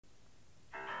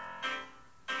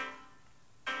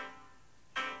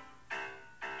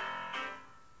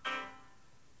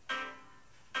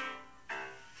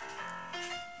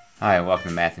Hi, and welcome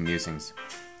to Math and Musings.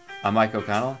 I'm Mike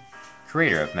O'Connell,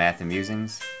 creator of Math and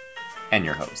Musings, and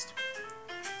your host.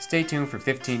 Stay tuned for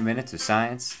 15 minutes of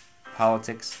science,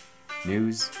 politics,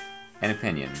 news, and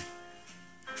opinion.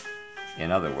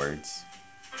 In other words,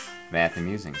 Math and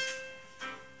Musings.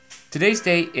 Today's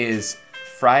date is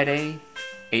Friday,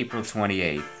 April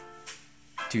 28th,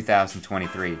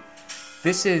 2023.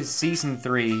 This is Season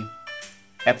 3,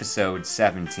 Episode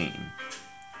 17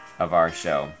 of our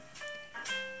show.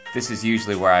 This is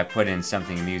usually where I put in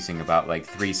something amusing about like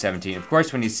 317. Of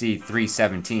course, when you see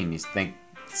 317, you think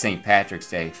St. Patrick's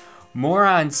Day. More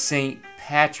on St.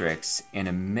 Patrick's in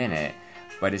a minute,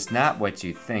 but it's not what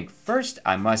you think. First,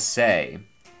 I must say,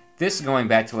 this is going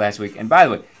back to last week. And by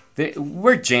the way,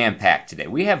 we're jam-packed today.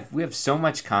 We have so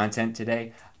much content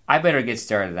today. I better get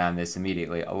started on this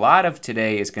immediately. A lot of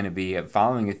today is going to be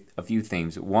following a few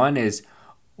themes. One is,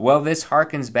 well, this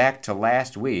harkens back to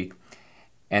last week.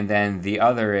 And then the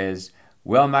other is,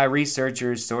 well, my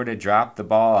researchers sort of dropped the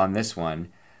ball on this one,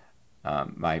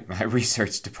 my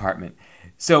research department.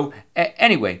 So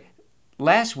anyway,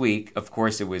 last week, of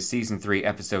course, it was Season 3,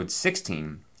 Episode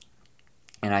 16.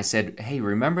 And I said, hey,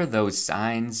 remember those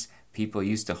signs people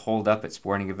used to hold up at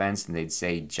sporting events and they'd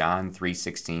say John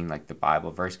 3:16, like the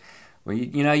Bible verse? Well,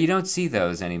 you don't see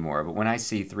those anymore. But when I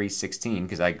see 3:16,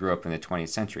 because I grew up in the 20th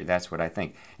century, that's what I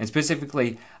think. And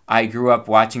specifically, I grew up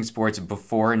watching sports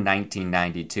before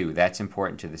 1992. That's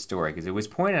important to the story, because it was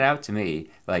pointed out to me,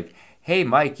 like, hey,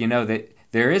 Mike, that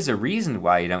there is a reason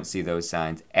why you don't see those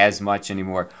signs as much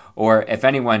anymore. Or if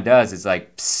anyone does, it's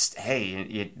like, psst,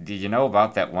 hey, do you know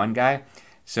about that one guy?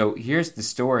 So here's the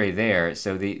story there.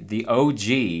 So the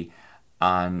OG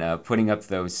on putting up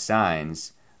those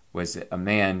signs was a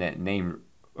man named,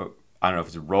 I don't know if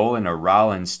it's Roland or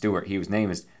Rollin Stewart. His name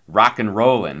is Rockin'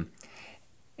 Rollin'.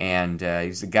 And he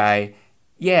was a guy,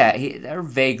 I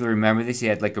vaguely remember this. He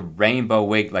had like a rainbow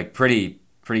wig, like pretty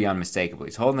unmistakable.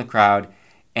 He's holding the crowd,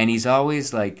 and he's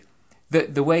always like,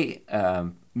 the way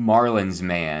Marlins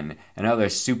Man and other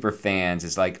super fans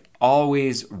is like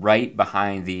always right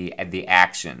behind the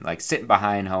action, like sitting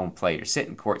behind home plate or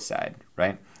sitting courtside,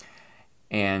 right?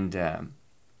 And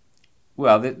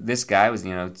this guy was,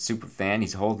 super fan.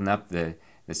 He's holding up the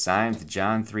sign, the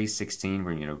John 3:16,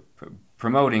 where,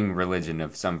 promoting religion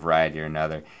of some variety or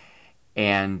another.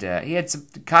 And he had some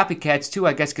copycats too,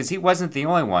 I guess, because he wasn't the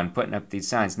only one putting up these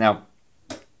signs. Now,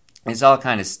 it's all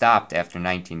kind of stopped after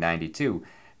 1992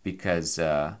 because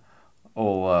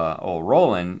old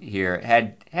Roland here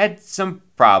had some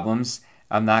problems.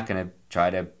 I'm not going to try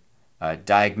to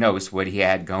diagnose what he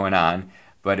had going on,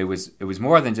 but it was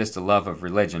more than just a love of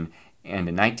religion. And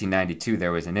in 1992,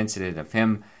 there was an incident of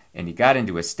him, and he got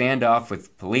into a standoff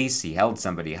with police. He held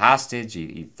somebody hostage.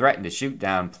 He threatened to shoot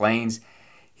down planes.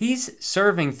 He's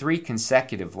serving 3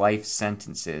 consecutive life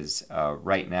sentences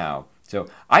right now. So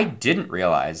I didn't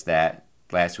realize that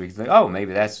last week. It's like, oh,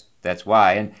 maybe that's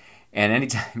why. And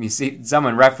anytime you see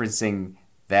someone referencing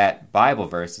that Bible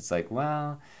verse, it's like,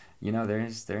 well,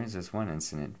 there's this one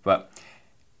incident. But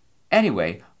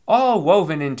anyway, all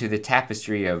woven into the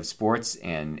tapestry of sports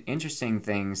and interesting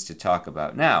things to talk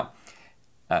about. Now,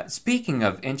 speaking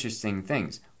of interesting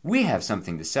things, we have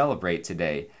something to celebrate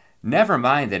today. Never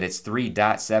mind that it's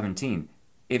 3.17.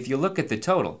 If you look at the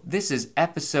total, this is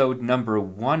episode number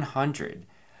 100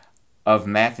 of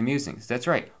Math and Musings. That's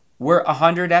right. We're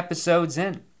 100 episodes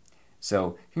in.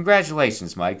 So,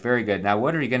 congratulations, Mike. Very good. Now,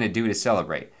 what are you going to do to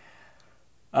celebrate?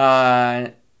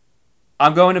 I'm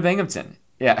going to Binghamton.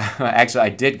 Yeah, actually, I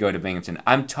did go to Binghamton.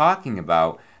 I'm talking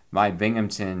about my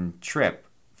Binghamton trip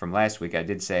from last week. I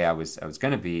did say I was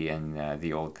going to be in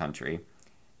the old country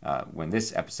when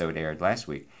this episode aired last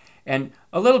week. And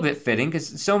a little bit fitting,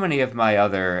 because so many of my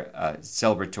other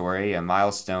celebratory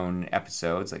milestone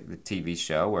episodes, like the TV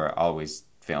show, were always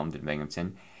filmed in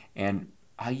Binghamton. And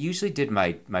I usually did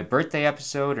my birthday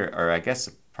episode, or I guess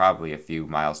probably a few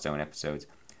milestone episodes,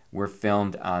 were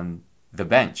filmed on the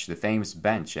bench, the famous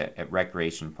bench at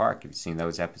Recreation Park. If you've seen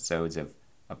those episodes of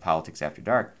Politics After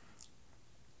Dark.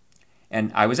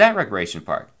 And I was at Recreation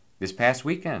Park this past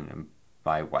weekend. And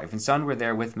my wife and son were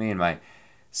there with me, and my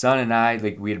son and I,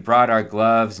 we had brought our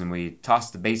gloves, and we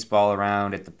tossed the baseball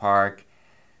around at the park,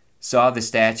 saw the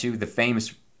statue, the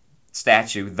famous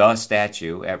statue, the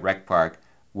statue at Rec Park,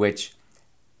 which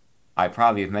I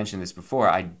probably have mentioned this before.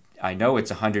 I know it's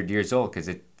 100 years old because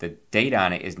the date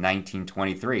on it is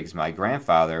 1923. Because my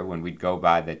grandfather, when we'd go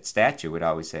by the statue, would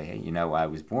always say, hey, I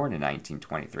was born in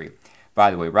 1923.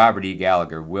 By the way, Robert E.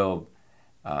 Gallagher will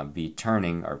be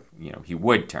turning, or he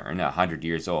would turn 100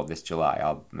 years old this July.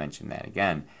 I'll mention that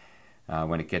again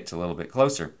when it gets a little bit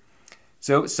closer.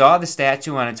 So saw the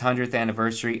statue on its 100th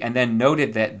anniversary, and then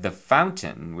noted that the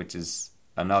fountain, which is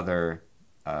another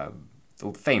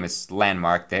famous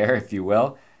landmark there, if you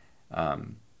will.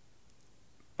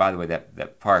 By the way,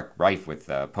 that park rife with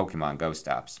Pokemon Go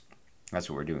stops. That's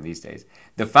what we're doing these days.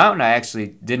 The fountain, I actually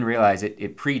didn't realize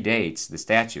it predates the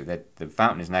statue. That the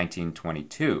fountain is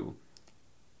 1922,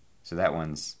 so that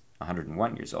one's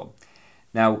 101 years old.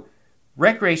 Now,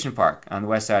 Recreation Park on the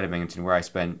west side of Binghamton, where I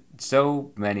spent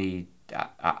so many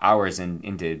hours and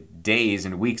into days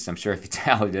and weeks, I'm sure if you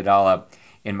tallied it all up,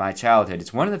 in my childhood.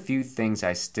 It's one of the few things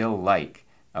I still like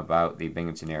about the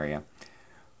Binghamton area.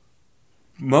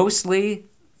 Mostly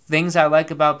things I like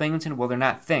about Binghamton, well, they're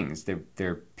not things,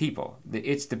 they're people.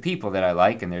 It's the people that I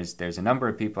like, and there's a number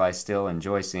of people I still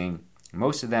enjoy seeing.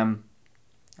 Most of them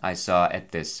I saw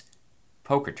at this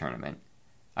poker tournament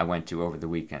I went to over the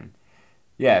weekend.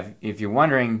 Yeah, if you're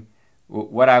wondering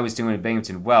what I was doing in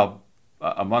Binghamton, well,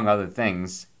 among other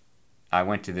things, I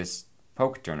went to this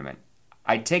poker tournament.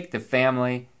 I take the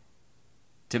family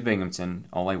to Binghamton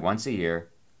only once a year.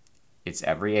 It's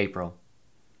every April.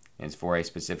 And it's for a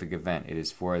specific event. It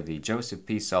is for the Joseph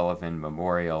P. Sullivan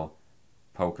Memorial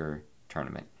Poker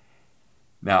Tournament.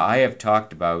 Now, I have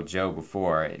talked about Joe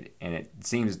before, and it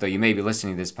seems as though you may be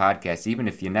listening to this podcast, even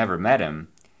if you never met him,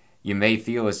 you may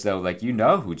feel as though, like, you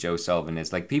know who Joe Sullivan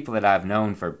is. Like, people that I've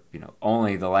known for,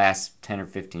 only the last 10 or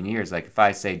 15 years, like, if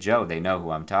I say Joe, they know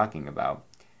who I'm talking about.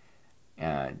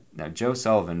 Now, Joe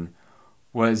Sullivan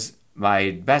was my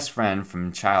best friend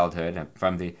from childhood.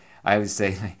 I would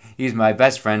say he's my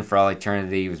best friend for all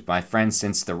eternity. He was my friend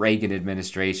since the Reagan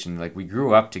administration. Like, we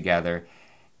grew up together,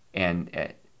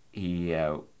 and he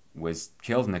was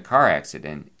killed in a car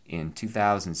accident in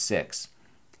 2006.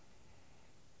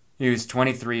 He was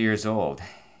 23 years old,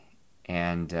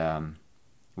 and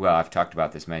well, I've talked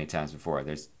about this many times before.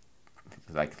 There's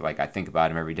like I think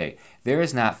about him every day. There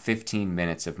is not 15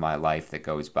 minutes of my life that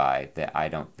goes by that I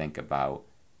don't think about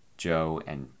Joe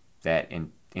and that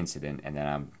incident, and then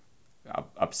I'm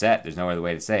upset. There's no other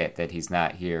way to say it, that he's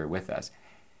not here with us.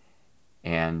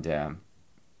 And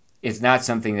it's not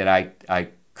something that I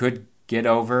could get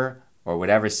over or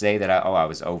would ever say that I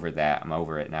was over that. I'm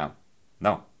over it now.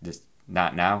 No, just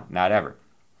not now, not ever.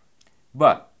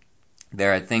 But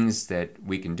there are things that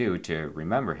we can do to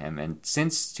remember him. And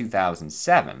since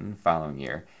 2007, following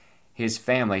year, his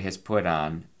family has put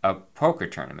on a poker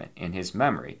tournament in his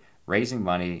memory, raising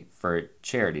money for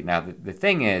charity. Now, the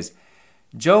thing is,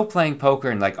 Joe playing poker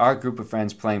and like our group of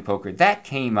friends playing poker, that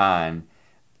came on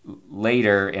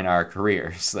later in our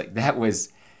careers. Like that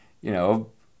was, we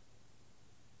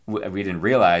didn't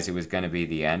realize it was going to be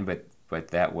the end, but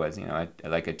that was,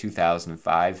 like a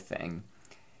 2005 thing.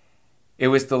 It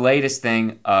was the latest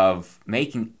thing of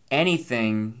making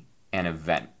anything an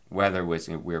event, whether it was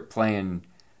we were playing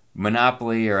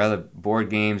Monopoly or other board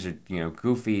games or,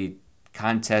 goofy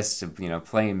contests of,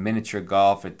 playing miniature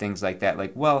golf or things like that.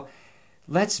 Like, well,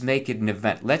 let's make it an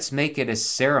event. Let's make it a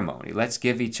ceremony. Let's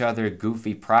give each other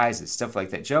goofy prizes, stuff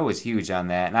like that. Joe was huge on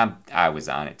that, and I was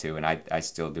on it too, and I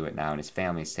still do it now, and his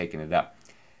family's taken it up.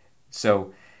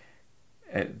 So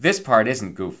this part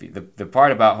isn't goofy. The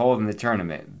part about holding the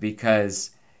tournament,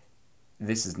 because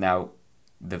this is now,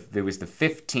 there was the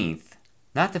 15th,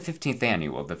 not the 15th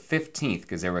annual, the 15th,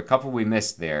 because there were a couple we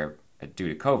missed there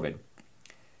due to COVID.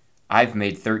 I've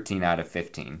made 13 out of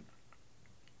 15.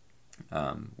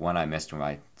 One I missed when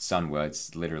my son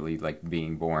was literally like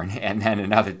being born, and then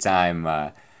another time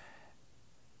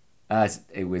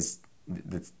it was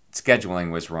the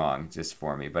scheduling was wrong just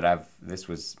for me. But this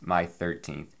was my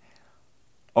 13th.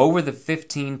 Over the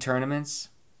 15 tournaments,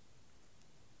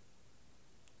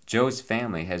 Joe's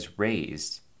family has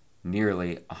raised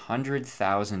nearly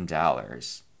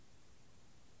 $100,000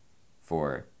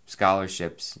 for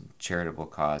scholarships and charitable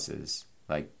causes,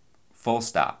 like full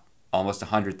stop, almost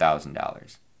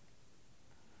 $100,000.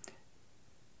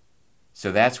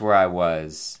 So that's where I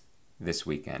was this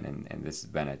weekend, and this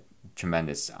has been a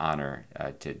tremendous honor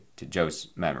to Joe's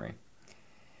memory.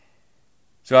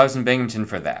 So I was in Binghamton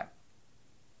for that.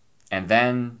 And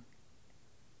then,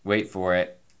 wait for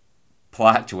it,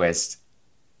 plot twist,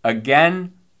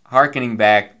 again, hearkening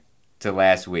back to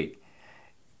last week.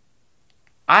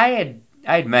 I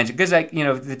had mentioned, because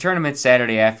the tournament's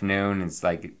Saturday afternoon, it's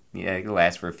like, it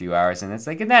lasts for a few hours, and it's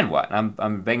like, and then what? I'm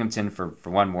in Binghamton for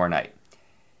one more night.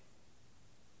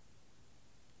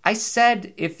 I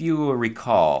said, if you will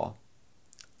recall,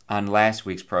 on last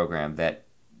week's program, that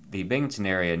the Binghamton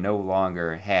area no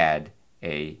longer had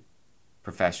a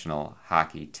professional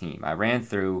hockey team. I ran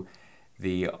through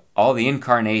all the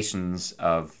incarnations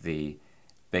of the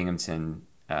Binghamton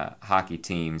hockey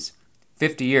teams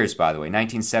 50 years, by the way.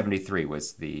 1973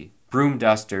 was the Broom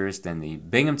Dusters, then the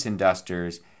Binghamton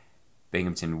Dusters,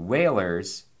 Binghamton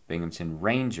Whalers, Binghamton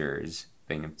Rangers,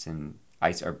 Binghamton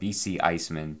Ice or BC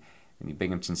Icemen, and the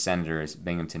Binghamton Senators,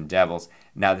 Binghamton Devils.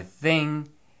 Now the thing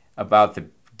about the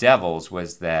Devils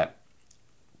was that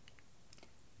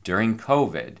during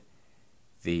COVID,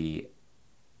 the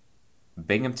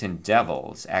Binghamton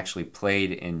Devils actually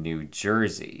played in New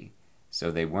Jersey. So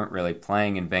they weren't really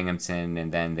playing in Binghamton,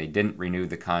 and then they didn't renew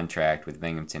the contract with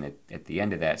Binghamton at the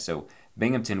end of that. So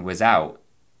Binghamton was out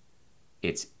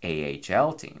its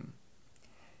AHL team.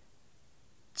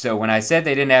 So when I said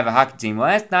they didn't have a hockey team, well,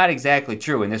 that's not exactly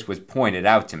true, and this was pointed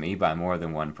out to me by more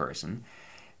than one person,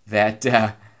 that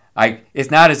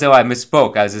it's not as though I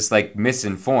misspoke. I was just like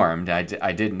misinformed. I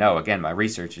didn't know. Again, my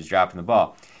research is dropping the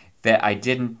ball. That I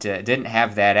didn't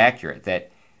have that accurate.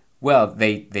 That, well,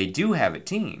 they do have a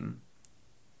team.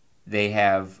 They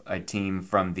have a team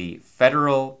from the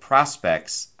Federal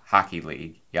Prospects Hockey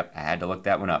League. Yep, I had to look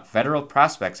that one up. Federal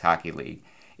Prospects Hockey League.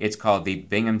 It's called the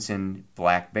Binghamton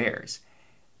Black Bears.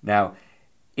 Now,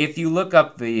 if you look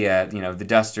up the the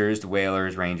Dusters, the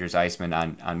Whalers, Rangers, Icemen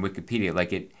on Wikipedia,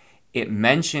 like it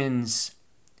mentions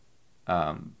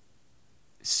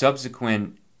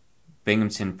subsequent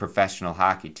Binghamton professional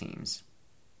hockey teams.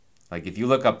 Like if you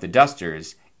look up the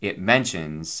Dusters, it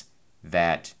mentions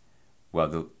that, well,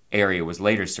 the area was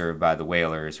later served by the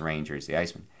Whalers, Rangers, the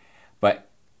Icemen,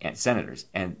 and Senators,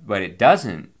 but it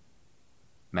doesn't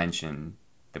mention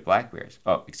the Black Bears.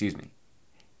 Oh, excuse me.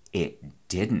 It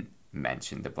didn't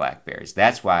mention the Black Bears.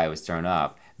 That's why I was thrown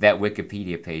off. That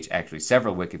Wikipedia page, actually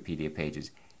several Wikipedia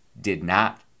pages, did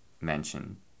not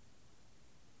mention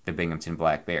the Binghamton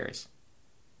Black Bears.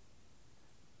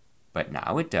 But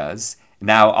now it does.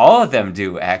 Now all of them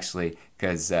do, actually,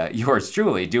 because yours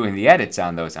truly doing the edits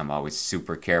on those. I'm always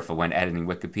super careful when editing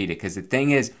Wikipedia, because the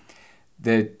thing is,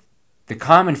 the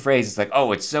common phrase is like,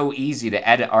 oh, it's so easy to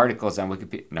edit articles on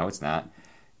Wikipedia. No, it's not.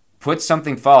 Put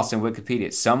something false in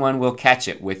Wikipedia. Someone will catch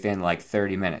it within like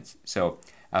 30 minutes. So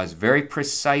I was very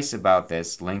precise about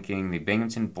this, linking the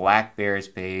Binghamton Black Bears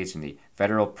page and the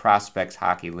Federal Prospects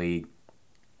Hockey League,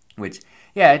 which,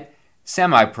 yeah,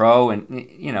 semi-pro, and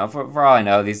for all I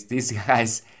know, these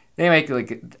guys, they make,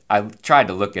 like, I tried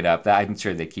to look it up. I'm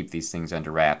sure they keep these things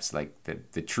under wraps, like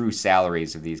the true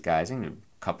salaries of these guys, a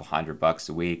couple $100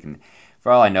 a week, and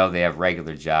for all I know, they have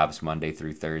regular jobs Monday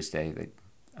through Thursday. They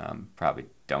probably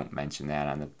don't mention that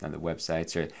on the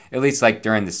websites, or at least like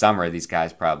during the summer, these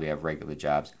guys probably have regular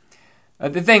jobs.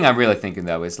 The thing I'm really thinking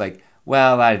though is like,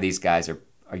 well, a lot of these guys are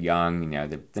young,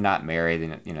 they're not married, they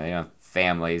don't have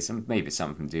families, and maybe some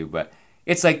of them do, but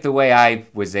it's like the way I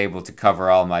was able to cover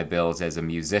all my bills as a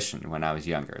musician when I was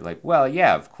younger. Like, well,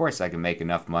 yeah, of course I can make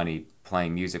enough money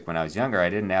playing music when I was younger. I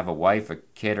didn't have a wife, a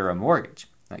kid, or a mortgage.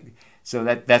 So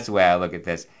that's the way I look at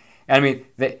this. And I mean,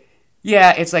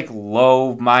 yeah, it's like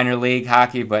low minor league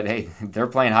hockey, but hey, they're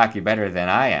playing hockey better than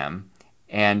I am.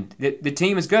 And the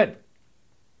team is good.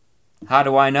 How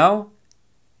do I know?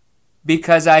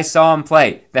 Because I saw them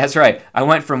play. That's right. I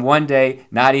went from one day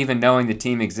not even knowing the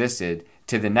team existed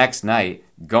to the next night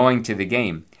going to the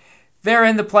game. They're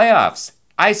in the playoffs.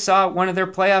 I saw one of their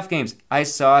playoff games. I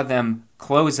saw them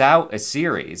close out a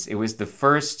series. It was the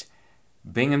first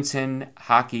Binghamton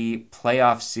hockey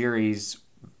playoff series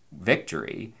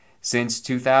victory since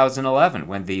 2011,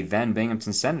 when the then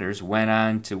Binghamton Senators went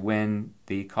on to win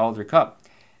the Calder Cup.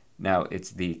 Now,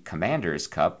 it's the Commanders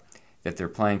Cup that they're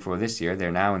playing for this year.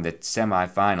 They're now in the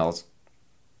semifinals.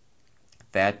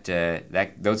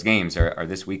 Those games are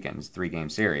this weekend. It's a 3-game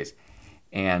series.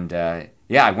 And,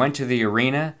 I went to the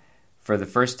arena for the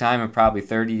first time in probably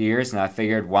 30 years, and I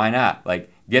figured, why not?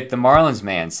 Like, get the Marlins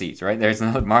man seats, right? There's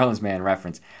another Marlins man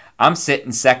reference. I'm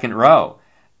sitting second row.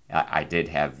 I did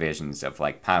have visions of,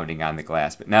 like, pounding on the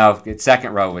glass, but no,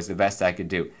 second row was the best I could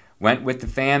do. Went with the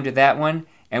fam to that one,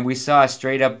 and we saw a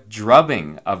straight-up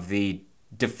drubbing of the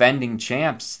defending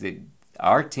champs.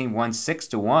 Our team won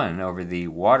 6-1 over the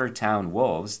Watertown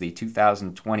Wolves, the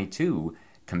 2022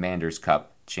 Commanders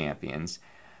Cup champions.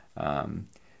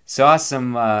 Saw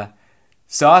some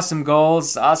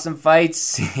goals, saw some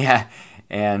fights, yeah,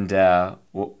 and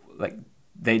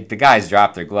the guys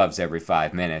dropped their gloves every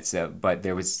 5 minutes. But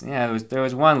there was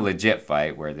one legit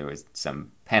fight where there was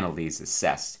some penalties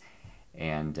assessed,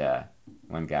 and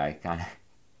one guy kind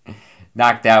of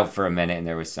knocked out for a minute, and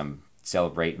there was some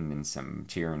celebrating and some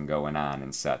cheering going on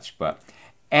and such. But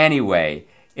anyway,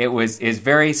 it's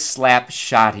very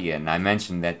Slapshotian. I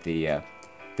mentioned that the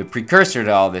precursor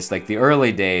to all this, like the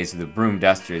early days of the Broom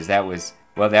Dusters, that's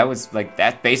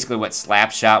basically what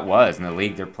Slapshot was, and the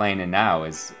league they're playing in now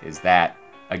is that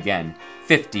again,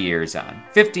 50 years on.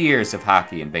 50 years of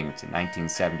hockey in Binghamton,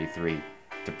 1973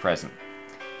 to present.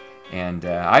 And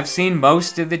I've seen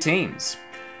most of the teams.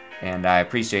 And I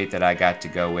appreciate that I got to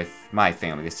go with my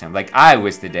family this time. Like, I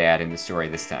was the dad in the story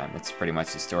this time. That's pretty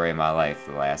much the story of my life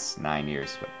the last 9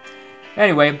 years. But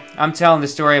anyway, I'm telling the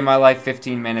story of my life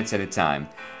 15 minutes at a time.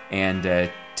 And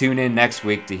tune in next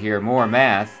week to hear more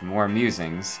math, more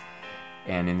musings.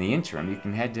 And in the interim, you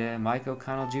can head to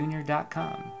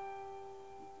MikeO'ConnellJr.com.